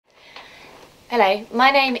Hello,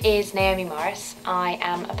 my name is Naomi Morris. I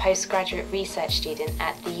am a postgraduate research student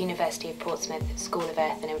at the University of Portsmouth School of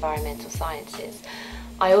Earth and Environmental Sciences.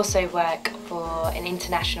 I also work for an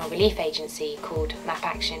international relief agency called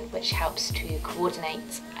MapAction, which helps to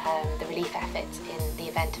coordinate the relief efforts in the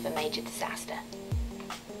event of a major disaster.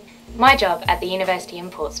 My job at the University in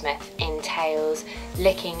Portsmouth entails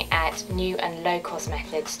looking at new and low-cost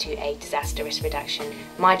methods to aid disaster risk reduction.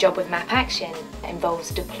 My job with MapAction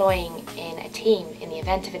involves deploying in a team in the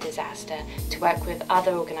event of a disaster to work with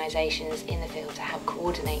other organisations in the field to help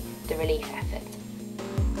coordinate the relief effort.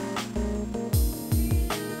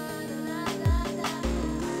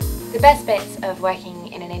 The best bits of working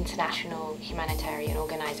in an international humanitarian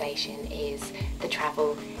organisation is the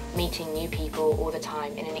travel, meeting new people all the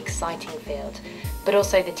time in an exciting field, but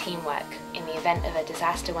also the teamwork. In the event of a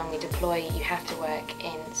disaster, when we deploy, you have to work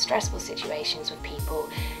in stressful situations with people,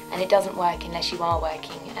 and it doesn't work unless you are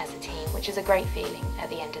working as a team, which is a great feeling at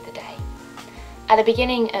the end of the day. At the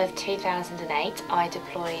beginning of 2008, I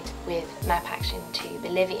deployed with MapAction to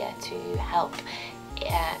Bolivia to help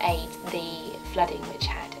aid the flooding which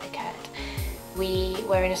had occurred. We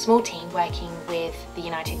were in a small team working with the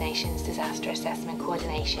United Nations Disaster Assessment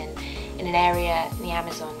Coordination in an area in the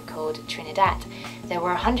Amazon called Trinidad. There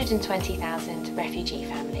were 120,000 refugee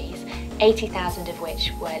families, 80,000 of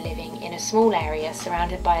which were living in a small area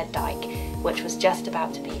surrounded by a dike which was just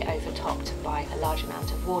about to be overtopped by a large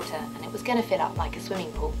amount of water, and it was going to fill up like a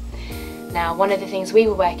swimming pool. Now, one of the things we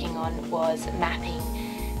were working on was mapping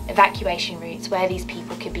evacuation routes where these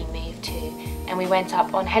people could be moved to, and we went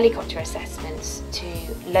up on helicopter assessments to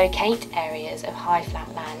locate areas of high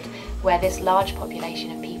flat land where this large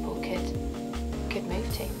population of people could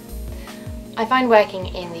move to. I find working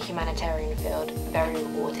in the humanitarian field very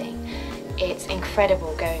rewarding. It's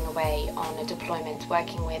incredible going away on a deployment,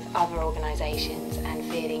 working with other organisations and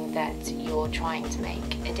feeling that you're trying to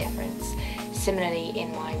make a difference. Similarly,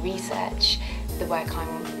 in my research, the work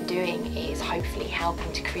I'm doing is hopefully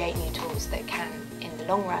helping to create new tools that can, in the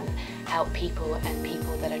long run, help people and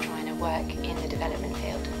people that are trying to work in the development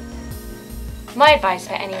field. My advice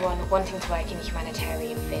for anyone wanting to work in the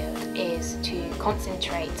humanitarian field is to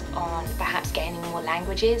concentrate on perhaps gaining more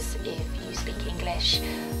languages. If you speak English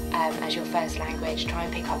as your first language, try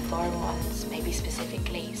and pick up foreign ones, maybe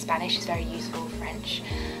specifically Spanish is very useful, French,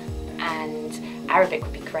 and Arabic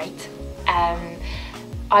would be great.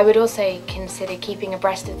 I would also consider keeping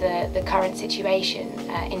abreast of the current situation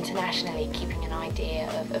internationally, keeping an idea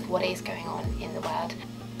of what is going on in the world.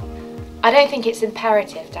 I don't think it's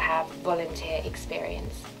imperative to have volunteer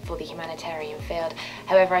experience for the humanitarian field.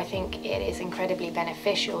 However, I think it is incredibly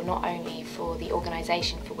beneficial not only for the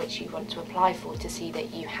organisation for which you want to apply for to see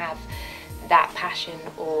that you have that passion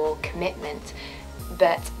or commitment,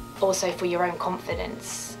 but also for your own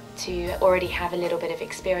confidence to already have a little bit of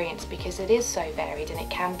experience, because it is so varied and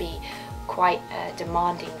it can be quite a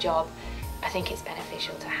demanding job. I think it's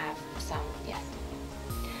beneficial to have some, yes.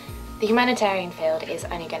 The humanitarian field is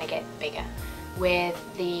only going to get bigger with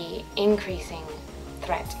the increasing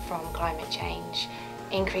threat from climate change,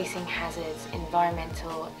 increasing hazards,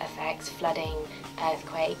 environmental effects, flooding,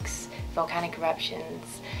 earthquakes, volcanic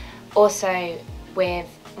eruptions. Also, with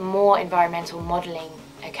more environmental modelling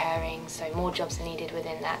occurring, so more jobs are needed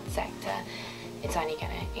within that sector, it's only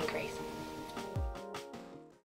going to increase.